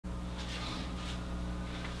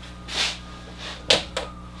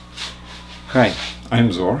Hi,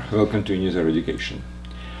 I'm Zor. Welcome to Unizor Education.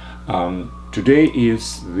 Today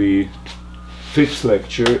is the fifth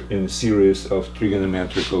lecture in a series of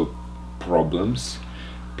trigonometrical problems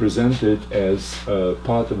presented as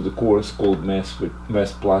part of the course called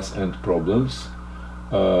Math Plus and Problems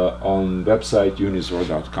on website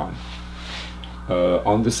unizor.com.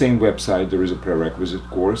 On the same website there is a prerequisite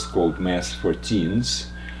course called Math for Teens,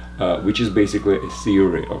 which is basically a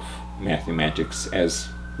theory of mathematics as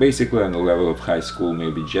basically on the level of high school,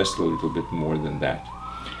 maybe just a little bit more than that.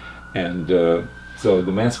 And so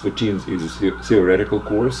the Math for Teens is a theoretical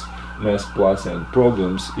course. Math Plus and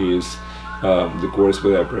Problems is the course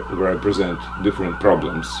where I present different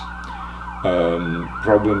problems.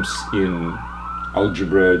 Problems in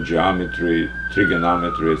algebra, geometry,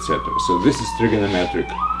 trigonometry, etc. So this is trigonometric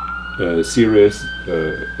series,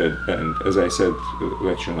 and as I said,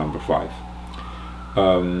 lecture number 5.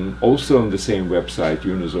 Also on the same website,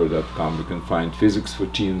 unizor.com, you can find physics for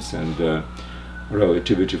teens and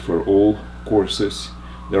relativity for all courses.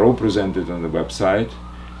 They're all presented on the website,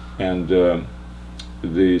 and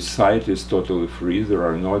the site is totally free. There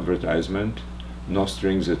are no advertisement, no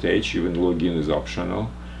strings attached, even login is optional.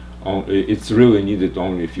 It's really needed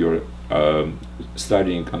only if you're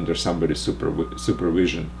studying under somebody's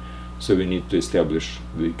supervision. So we need to establish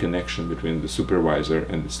the connection between the supervisor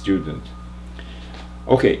and the student.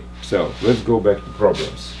 Okay, so let's go back to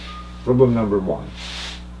problems. Problem number 1.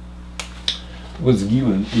 What's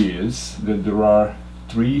given is that there are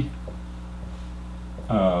 3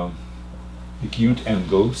 acute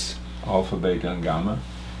angles, alpha, beta, and gamma,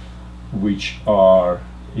 which are,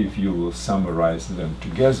 if you will summarize them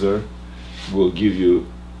together, will give you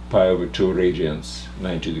pi over 2 radians,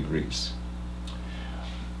 90 degrees.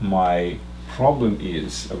 My problem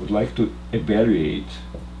is I would like to evaluate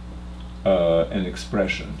an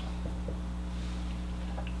expression,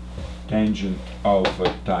 tangent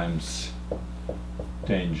alpha times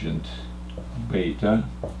tangent beta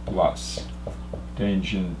plus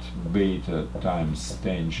tangent beta times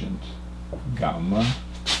tangent gamma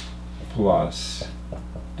plus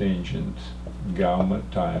tangent gamma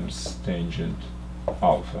times tangent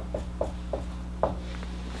alpha.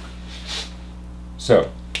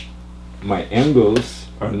 So my angles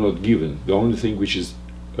are not given. The only thing which is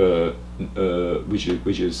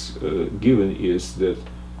given is that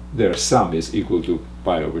their sum is equal to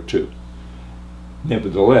pi over 2.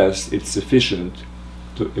 Nevertheless, it's sufficient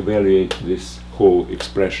to evaluate this whole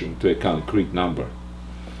expression to a concrete number.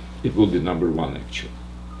 It will be number 1 actually.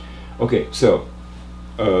 Okay, so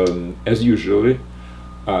as usually,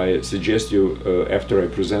 I suggest you, after I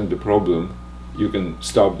present the problem, you can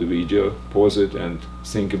stop the video, pause it, and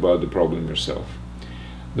think about the problem yourself.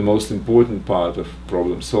 The most important part of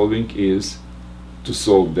problem solving is to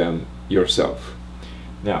solve them yourself.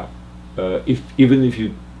 Now, even if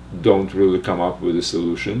you don't really come up with a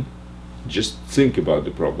solution, just think about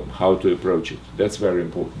the problem, how to approach it. That's very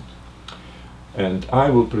important. And I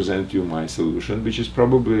will present you my solution, which is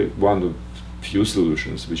probably one of few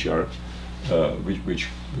solutions which are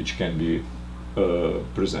which can be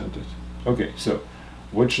presented. Okay, so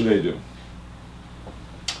what should I do?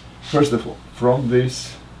 First of all, from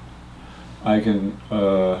this I can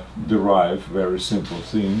derive very simple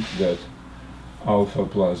thing that alpha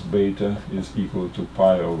plus beta is equal to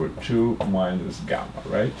pi over 2 minus gamma,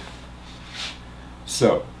 right?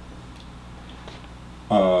 So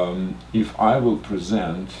if I will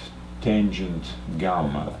present tangent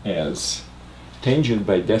gamma as, tangent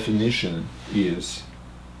by definition is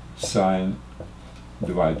sine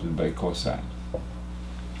divided by cosine.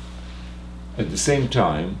 At the same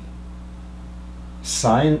time,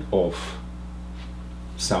 sine of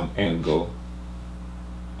some angle,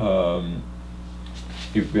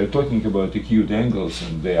 if we are talking about acute angles,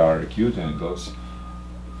 and they are acute angles,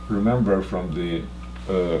 remember from the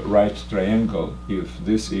right triangle, if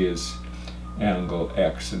this is angle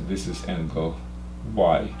x and this is angle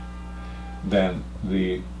y, then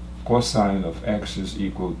the cosine of x is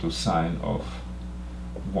equal to sine of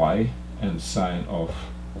y, and sine of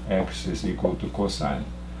x is equal to cosine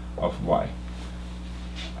of y.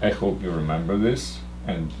 I hope you remember this,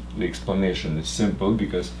 and the explanation is simple,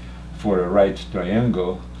 because for a right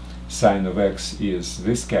triangle, sine of x is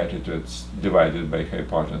this category divided by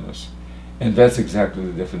hypotenuse, and that's exactly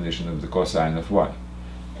the definition of the cosine of y,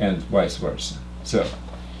 and vice versa. So,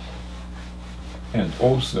 and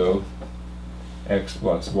also x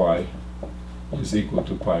plus y is equal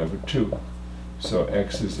to pi over 2, so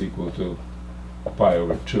x is equal to pi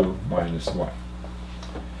over 2 minus y.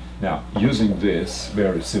 Now, using this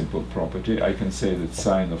very simple property, I can say that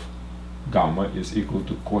sine of gamma is equal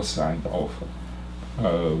to cosine of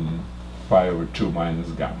pi over 2 minus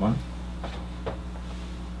gamma.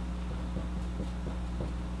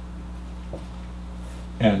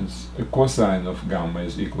 And a cosine of gamma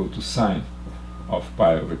is equal to sine of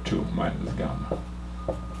pi over 2 minus gamma,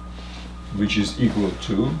 which is equal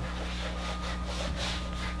to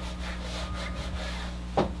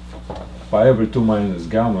pi over 2 minus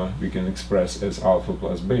gamma we can express as alpha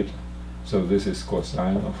plus beta. So this is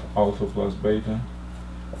cosine of alpha plus beta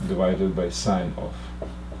divided by sine of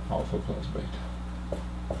alpha plus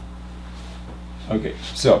beta. Okay,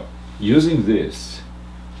 so using this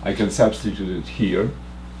I can substitute it here,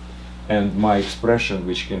 and my expression,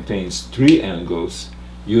 which contains 3 angles,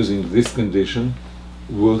 using this condition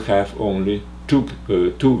will have only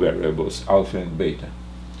two variables, alpha and beta.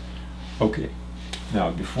 Okay,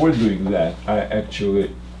 now before doing that I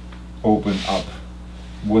actually open up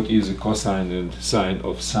what is a cosine and sine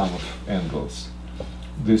of sum of angles.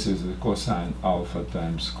 This is the cosine alpha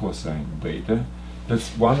times cosine beta. That's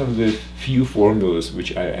one of the few formulas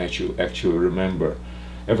which I actually remember.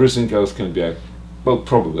 Everything else can be, well,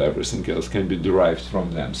 probably everything else can be derived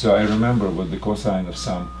from them. So I remember what the cosine of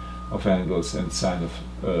sum of angles and sine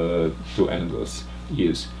of two angles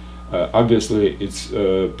is. Obviously it's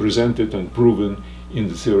presented and proven in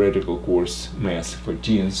the theoretical course Math for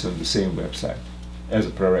Teens on the same website as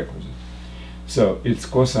a prerequisite. So it's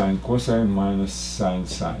cosine cosine minus sine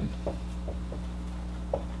sine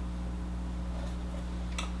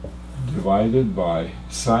divided by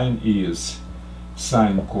sine is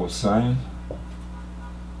sine cosine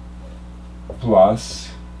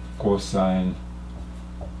plus cosine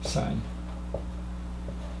sine.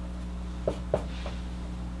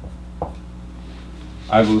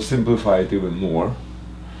 I will simplify it even more.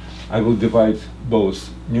 I will divide both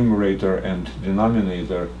numerator and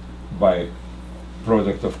denominator by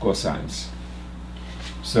product of cosines.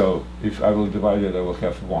 So if I will divide it, I will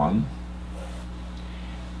have 1.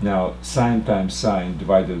 Now sine times sine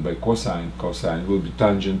divided by cosine, cosine will be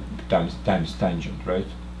tangent times tangent, right?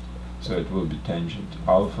 So it will be tangent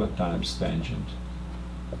alpha times tangent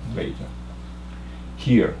beta.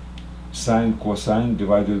 Here, sine cosine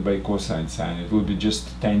divided by cosine sine, it will be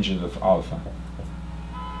just tangent of alpha.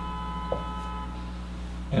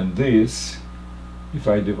 And this, if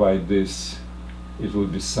I divide this, it will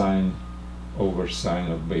be sine over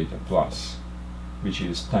sine of beta plus, which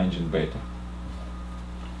is tangent beta.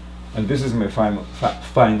 And this is my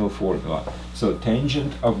final formula. So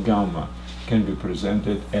tangent of gamma can be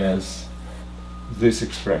presented as this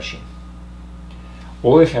expression.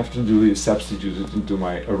 All I have to do is substitute it into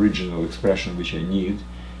my original expression, which I need,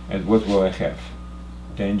 and what will I have?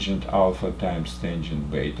 Tangent alpha times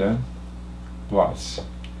tangent beta plus.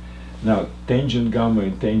 Now tangent gamma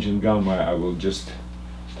and tangent gamma I will just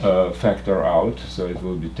factor out, so it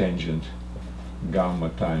will be tangent gamma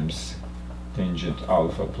times tangent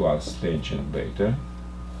alpha plus tangent beta.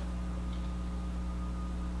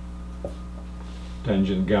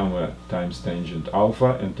 Tangent gamma times tangent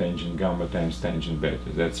alpha and tangent gamma times tangent beta,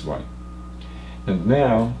 that's why. And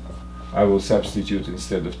now I will substitute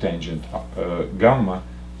instead of tangent gamma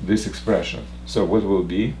this expression. So what will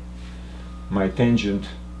be? My tangent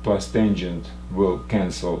plus tangent will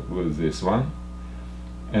cancel with this one,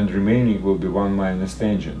 and remaining will be 1 minus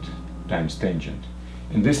tangent times tangent.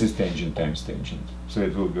 And this is tangent times tangent, so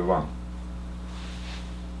it will be 1.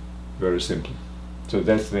 Very simple. So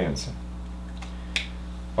that's the answer.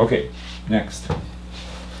 Okay, next.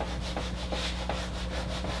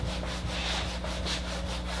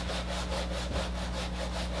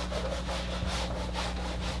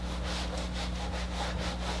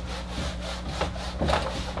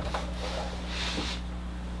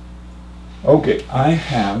 Okay, I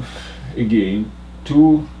have again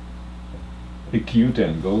 2 acute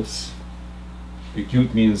angles.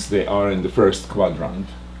 Acute means they are in the first quadrant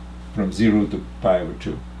from 0 to pi over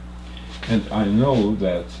 2. And I know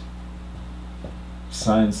that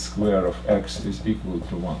sine square of x is equal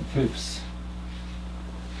to 1/5,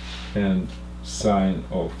 and sine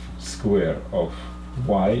of square of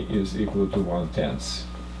y is equal to 1/10.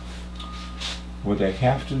 What I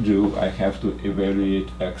have to do, I have to evaluate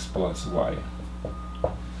x plus y.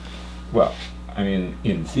 Well, I mean,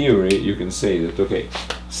 in theory, you can say that, okay,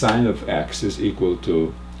 sine of x is equal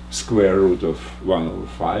to square root of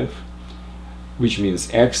 1/5, which means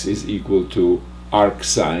x is equal to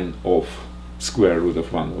arcsine of square root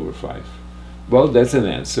of 1/5. Well, that's an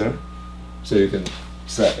answer. So you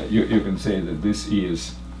can say that this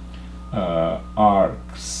is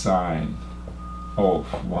arcsine of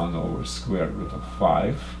 1/square root of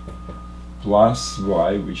 5 plus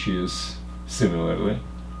y, which is similarly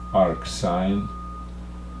arcsine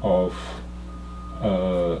of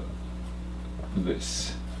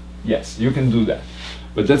this. Yes, you can do that,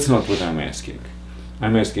 but that's not what I'm asking.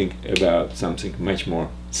 I'm asking about something much more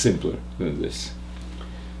simpler than this.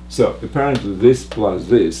 So apparently this plus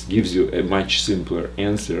this gives you a much simpler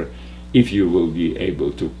answer if you will be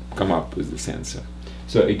able to come up with this answer.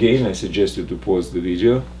 So again, I suggest you to pause the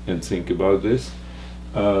video and think about this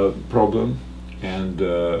problem, and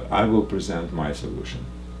I will present my solution.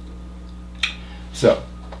 So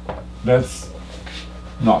that's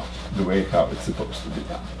not the way how it's supposed to be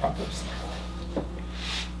done, obviously.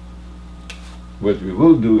 What we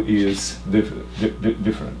will do is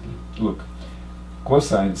differently. Look,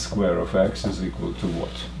 cosine square of x is equal to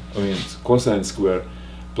what? I mean, cosine square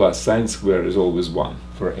plus sine square is always 1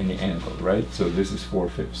 for any angle, right? So this is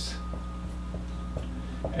 4/5.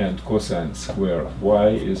 And cosine square of y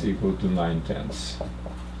is equal to 9/10.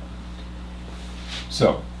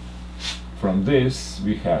 So from this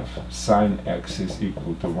we have sine x is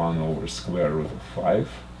equal to 1 over square root of 5.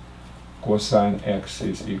 Cosine x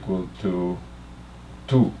is equal to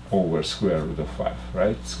 2 over square root of 5,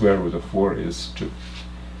 right? Square root of 4 is 2.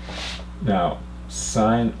 Now,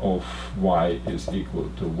 sine of y is equal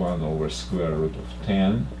to 1 over square root of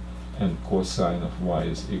 10, and cosine of y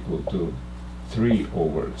is equal to 3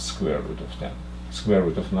 over square root of 10. Square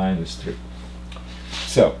root of 9 is 3.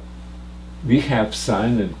 So, we have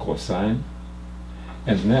sine and cosine,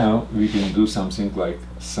 and now we can do something like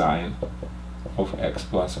sine of x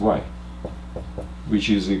plus y, which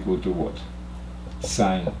is equal to what?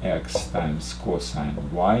 Sine x times cosine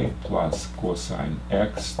y plus cosine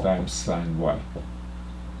x times sine y.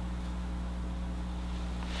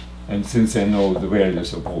 And since I know the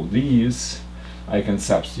values of all these, I can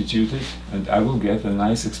substitute it, and I will get a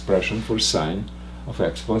nice expression for sine of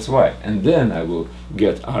x plus y, and then I will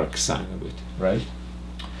get arcsine of it, right?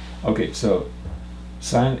 Okay, so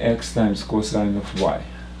sine x times cosine of y,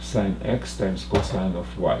 sine x times cosine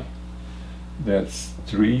of y, that's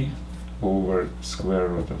 3 over square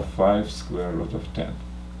root of 5 square root of 10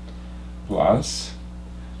 plus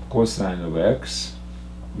cosine of x,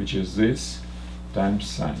 which is this, times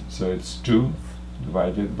sine. So it's 2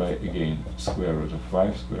 divided by, again, square root of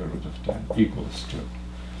 5 square root of 10 equals 2.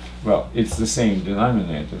 Well, it's the same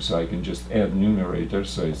denominator, so I can just add numerator,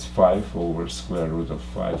 so it's 5 over square root of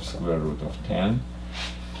 5 square root of 10.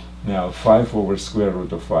 Now 5 over square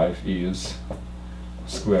root of 5 is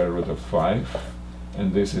square root of 5,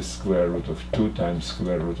 and this is square root of 2 times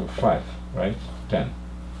square root of 5, right? 10.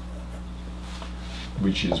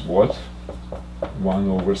 Which is what? 1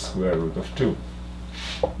 over square root of 2.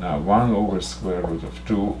 Now 1 over square root of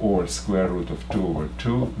 2 or square root of 2 over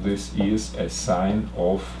 2, this is a sine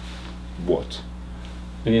of what?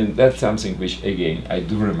 I mean, that's something which, again, I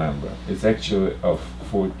do remember. It's actually of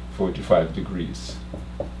 45 degrees.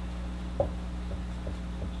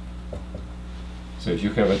 So if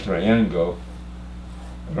you have a triangle,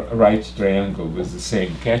 right triangle with the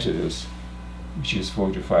same catetus, which is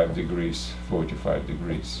 45 degrees, 45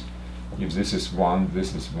 degrees. If this is 1,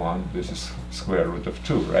 this is 1, this is square root of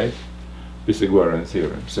 2, right? Pythagorean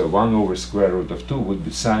theorem. So 1 over square root of 2 would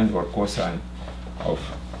be sine or cosine of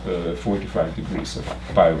 45 degrees of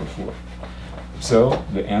pi over 4. So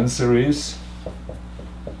the answer is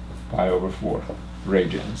pi over 4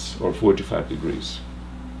 radians, or 45 degrees.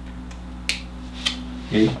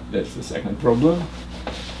 Okay, that's the second problem.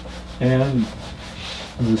 And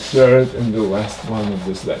the third and the last one of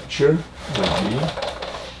this lecture will be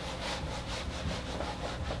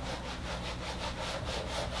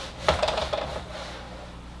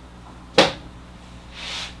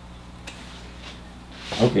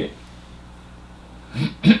okay.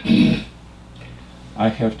 I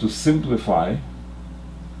have to simplify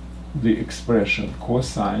the expression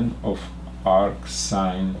cosine of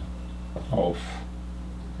arcsine of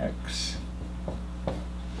x.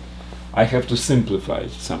 I have to simplify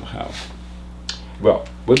it somehow. Well,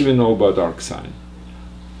 what do we know about arcsine?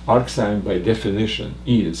 Arcsine, by definition,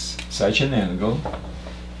 is such an angle,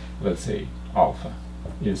 let's say alpha,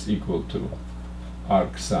 is equal to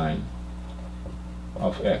arcsine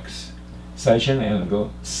of x. Such an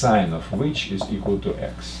angle, sine of which is equal to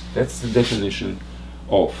x. That's the definition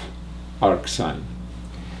of arcsine.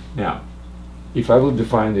 Now, if I will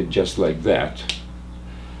define it just like that,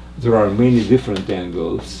 there are many different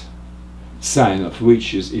angles, sine of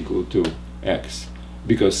which is equal to x,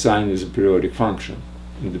 because sine is a periodic function,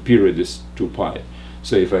 and the period is 2 pi.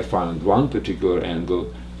 So if I find one particular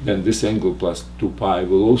angle, then this angle plus 2 pi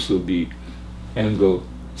will also be angle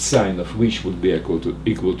sine of which would be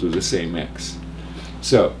equal to the same x.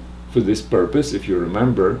 So for this purpose, if you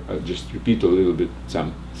remember, I'll just repeat a little bit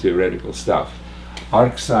some theoretical stuff.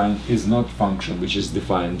 Arcsin is not function which is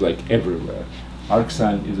defined like everywhere.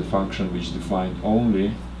 Arcsin is a function which is defined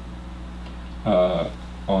only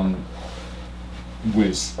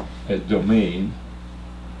with a domain.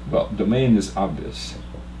 Well, domain is obvious.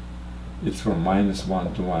 It's from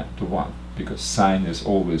 -1 to 1 because sine is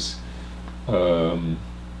always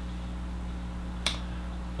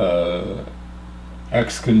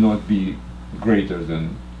x cannot be greater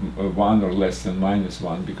than 1 or less than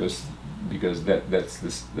 -1 because that's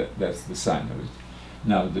the sine of it.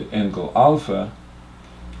 Now the angle alpha,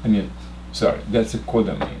 that's a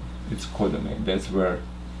codomain. It's codomain. That's where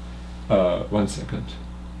 1 second.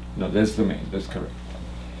 No, that's domain. That's correct.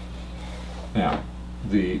 Now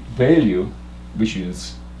the value, which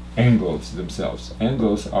is angles themselves.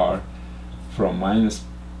 Angles are from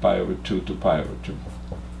 -π/2 to π/2.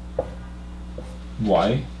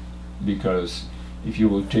 Why? Because if you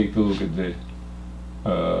will take a look at the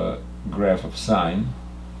graph of sine,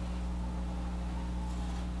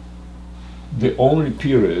 the only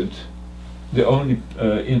period, the only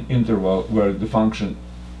interval where the function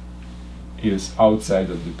is outside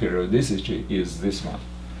of the periodicity is this one,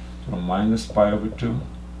 from -π/2,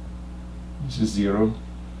 this is 0,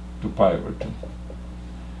 to π/2.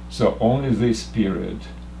 So only this period,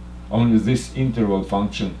 only this interval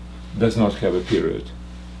function does not have a period.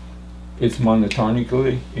 It's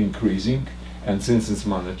monotonically increasing, and since it's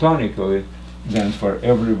monotonically, then for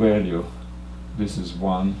every value, this is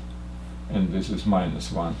 1 and this is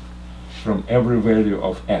 -1. From every value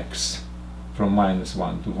of x from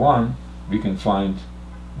 -1 to 1, we can find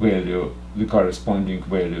value, the corresponding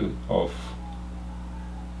value of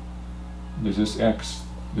this is x,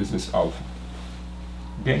 this is alpha.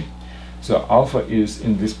 Okay, so alpha is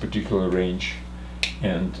in this particular range,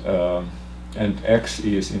 and x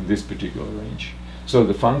is in this particular range. So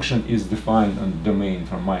the function is defined on the domain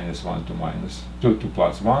from -1 to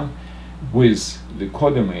 +1, with the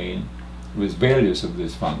codomain, with values of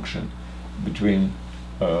this function between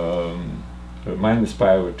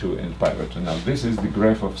 -π/2 and π/2. Now this is the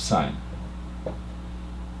graph of sine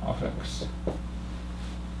of x.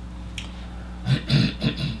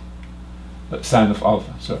 Sine of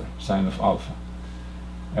alpha, sorry, sine of alpha.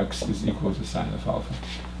 X is equal to sine of alpha.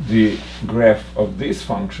 The graph of this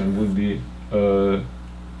function would be,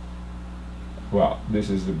 well, this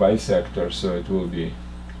is the bisector, so it will be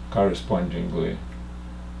correspondingly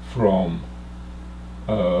from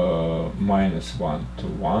 -1 to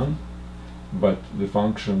 1, but the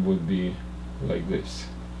function would be like this.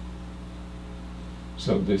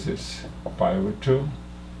 So this is π/2,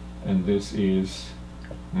 and this is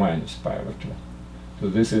 -π/2. So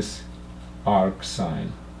this is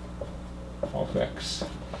arcsine of x.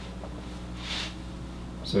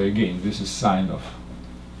 So again, this is sine of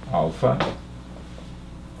alpha.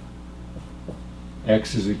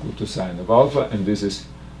 X is equal to sine of alpha, and this is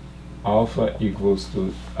alpha equals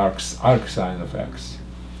to arcsine of x.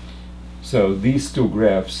 So these two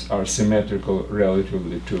graphs are symmetrical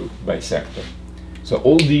relatively to bisector. So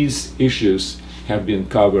all these issues have been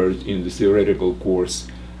covered in the theoretical course,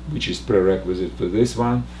 which is prerequisite for this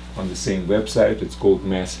one, on the same website. It's called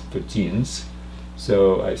Math for Teens.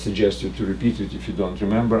 So I suggest you to repeat it if you don't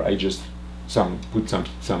remember. I just put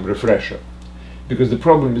some refresher, because the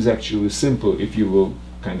problem is actually simple if you will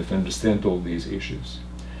kind of understand all these issues.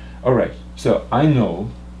 All right, so I know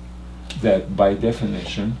that by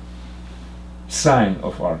definition sine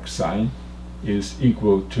of arcsine is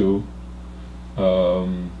equal to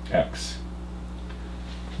x.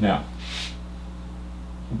 Now,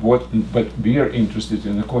 but we are interested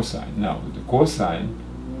in the cosine. Now, the cosine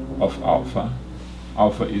of alpha,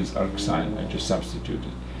 alpha is arcsine, I just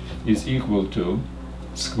substituted, is equal to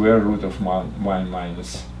square root of 1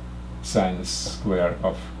 minus sine square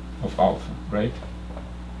of alpha, right?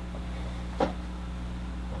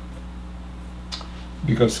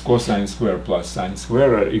 Because cosine square plus sine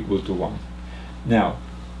square are equal to 1. Now,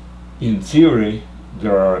 in theory,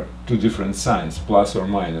 there are two different signs, plus or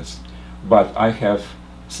minus, but I have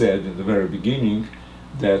said in the very beginning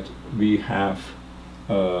that we have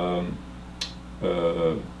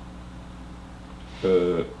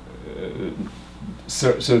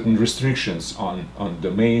certain restrictions on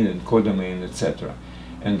domain and codomain, etc.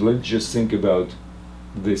 And let's just think about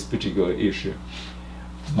this particular issue.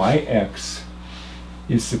 My x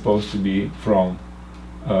is supposed to be from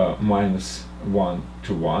 -1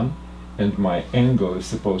 to 1, and my angle is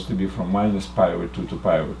supposed to be from -π/2 to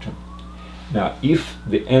π/2. Now, if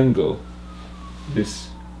the angle, this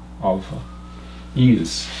alpha,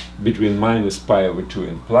 is between -π/2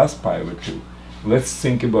 and +π/2, let's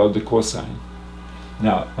think about the cosine.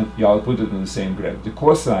 Now, I'll put it in the same graph. The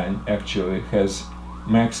cosine actually has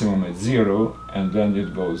maximum at 0, and then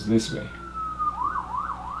it goes this way.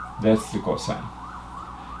 That's the cosine.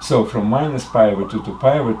 So from minus pi over 2 to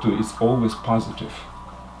pi over 2, it's always positive,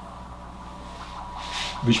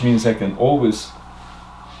 which means I can always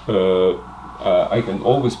put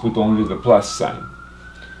only the plus sign,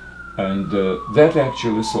 and that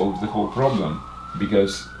actually solves the whole problem,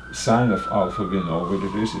 because sine of alpha, we know what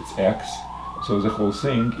it is, it's x, so the whole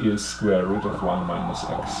thing is square root of 1 minus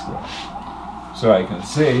x squared. So I can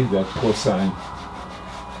say that cosine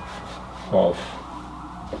of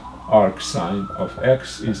arcsine of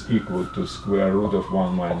x is equal to square root of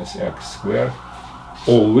 1 minus x squared,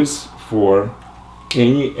 always for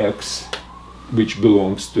any x which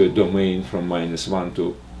belongs to a domain from -1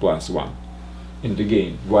 to +1. And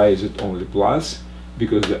again, why is it only plus?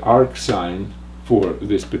 Because the arcsine for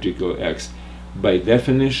this particular x, by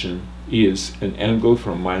definition, is an angle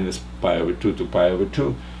from minus pi over 2 to pi over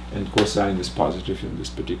 2, and cosine is positive in this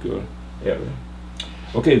particular area.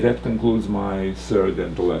 Okay, that concludes my third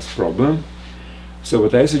and the last problem. So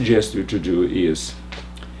what I suggest you to do is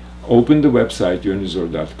open the website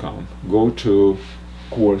unizor.com, go to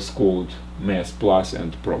course called Math Plus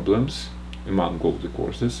and Problems, among all the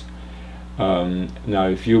courses. Now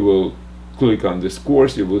if you will click on this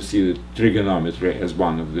course, you will see that trigonometry as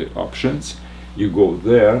one of the options. You go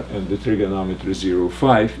there, and the trigonometry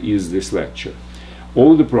 05 is this lecture.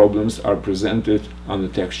 All the problems are presented on the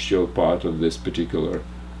textual part of this particular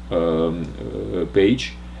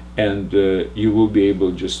page, and you will be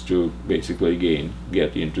able just to basically again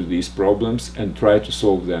get into these problems and try to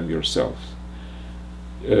solve them yourself.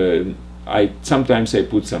 Sometimes I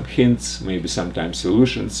put some hints, maybe sometimes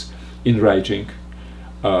solutions in writing,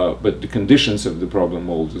 but the conditions of the problem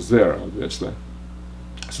always there, obviously.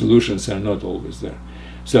 Solutions are not always there.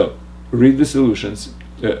 So read the solutions,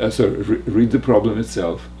 read the problem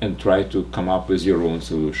itself and try to come up with your own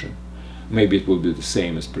solution. Maybe it will be the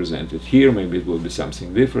same as presented here, maybe it will be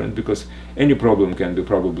something different, because any problem can be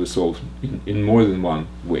probably solved in more than one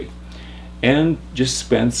way. And just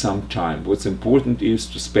spend some time. What's important is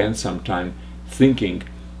to spend some time thinking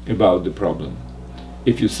about the problem.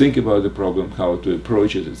 If you think about the problem, how to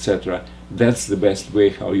approach it, etc., that's the best way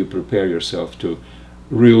how you prepare yourself to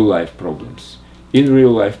real life problems. In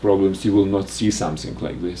real life problems you will not see something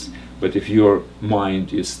like this, but if your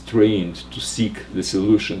mind is trained to seek the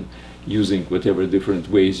solution using whatever different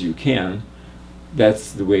ways you can,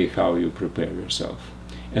 that's the way how you prepare yourself.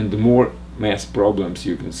 And the more math problems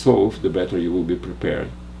you can solve, the better you will be prepared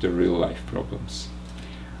to real life problems.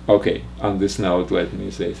 Okay, on this note, let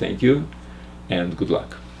me say thank you and good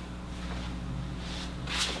luck.